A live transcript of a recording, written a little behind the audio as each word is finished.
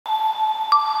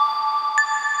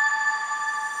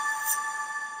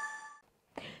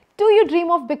you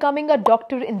dream of becoming a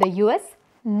doctor in the US?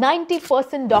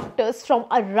 90% doctors from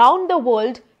around the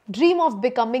world dream of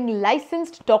becoming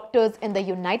licensed doctors in the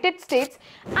United States,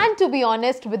 and to be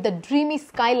honest, with the dreamy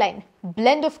skyline,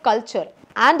 blend of culture,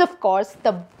 and of course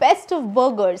the best of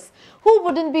burgers, who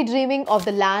wouldn't be dreaming of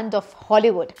the land of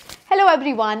Hollywood? Hello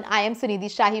everyone, I am Sunidhi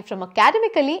Shahi from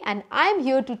Academically, and I am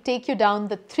here to take you down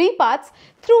the 3 paths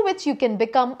through which you can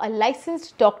become a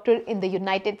licensed doctor in the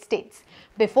United States.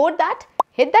 Before that,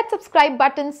 hit that subscribe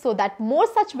button so that more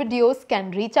such videos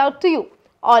can reach out to you.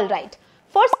 Alright,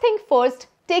 first thing first,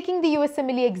 taking the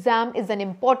USMLE exam is an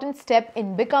important step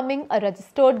in becoming a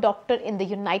registered doctor in the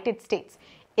United States.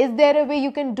 Is there a way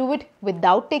you can do it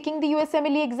without taking the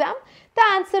USMLE exam? The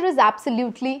answer is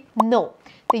absolutely no.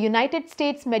 The United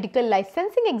States Medical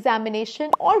Licensing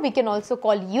Examination, or we can also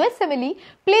call USMLE,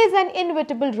 plays an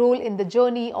inevitable role in the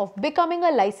journey of becoming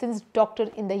a licensed doctor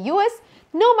in the US,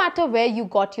 no matter where you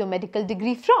got your medical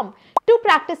degree from. To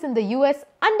practice in the US,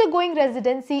 undergoing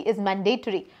residency is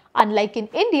mandatory, unlike in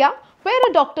India, where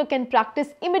a doctor can practice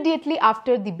immediately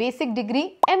after the basic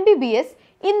degree, MBBS.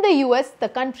 In the US, the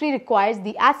country requires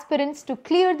the aspirants to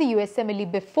clear the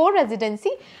USMLE before residency,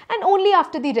 and only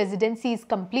after the residency is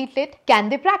completed can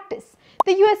they practice.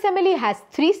 The USMLE has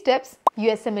 3 steps: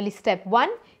 USMLE Step 1,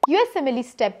 USMLE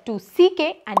Step 2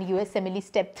 CK, and USMLE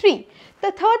Step 3.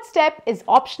 The third step is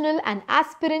optional, and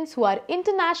aspirants who are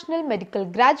international medical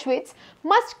graduates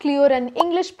must clear an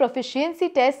English proficiency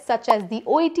test such as the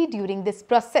OET during this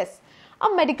process.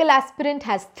 A medical aspirant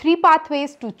has 3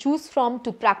 pathways to choose from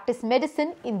to practice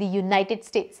medicine in the United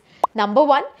States. Number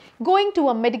 1, going to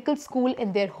a medical school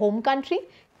in their home country,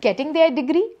 getting their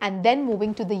degree, and then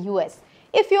moving to the US.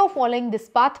 If you are following this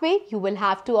pathway, you will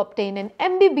have to obtain an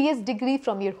MBBS degree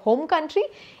from your home country.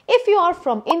 If you are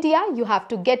from India, you have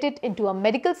to get it into a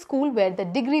medical school where the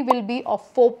degree will be of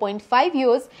 4.5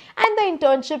 years and the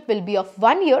internship will be of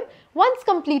 1 year. Once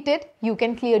completed, you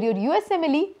can clear your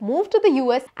USMLE, move to the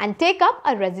US and take up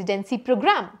a residency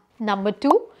program. Number 2,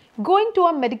 going to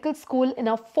a medical school in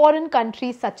a foreign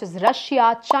country such as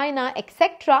Russia, China,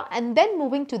 etc. and then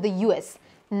moving to the US.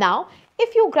 Now,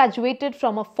 if you graduated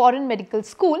from a foreign medical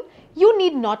school, you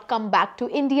need not come back to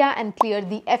India and clear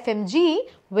the FMGE,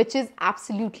 which is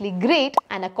absolutely great,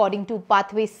 and according to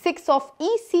pathway 6 of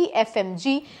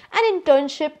ECFMG, an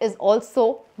internship is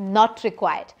also not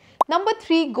required. Number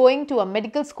 3, going to a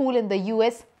medical school in the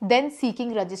US, then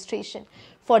seeking registration.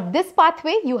 For this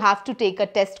pathway, you have to take a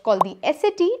test called the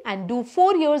SAT and do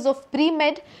 4 years of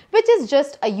pre-med, which is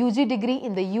just a UG degree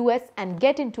in the US, and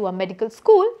get into a medical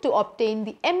school to obtain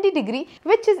the MD degree,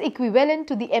 which is equivalent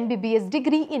to the MBBS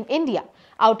degree in India.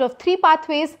 Out of 3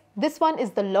 pathways, this one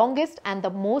is the longest and the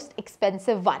most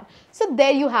expensive one. So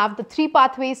there you have the 3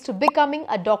 pathways to becoming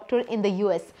a doctor in the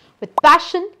US. With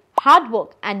passion, hard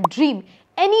work and dream,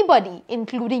 anybody,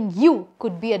 including you,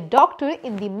 could be a doctor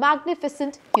in the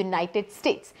magnificent United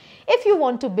States. If you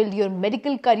want to build your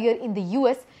medical career in the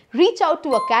US, reach out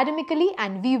to Academically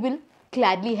and we will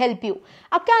gladly help you.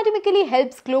 Academically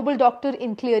helps global doctor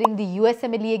in clearing the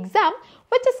USMLE exam,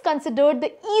 which is considered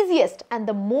the easiest and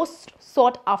the most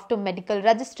sought after medical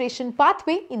registration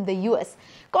pathway in the US.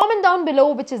 Comment down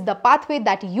below which is the pathway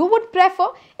that you would prefer.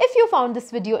 If you found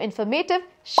this video informative,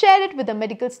 share it with a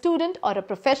medical student or a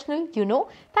professional you know.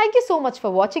 Thank you so much for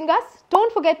watching us.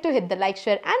 Don't forget to hit the like,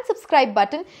 share and subscribe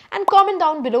button, and comment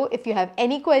down below if you have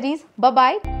any queries.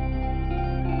 Bye-bye.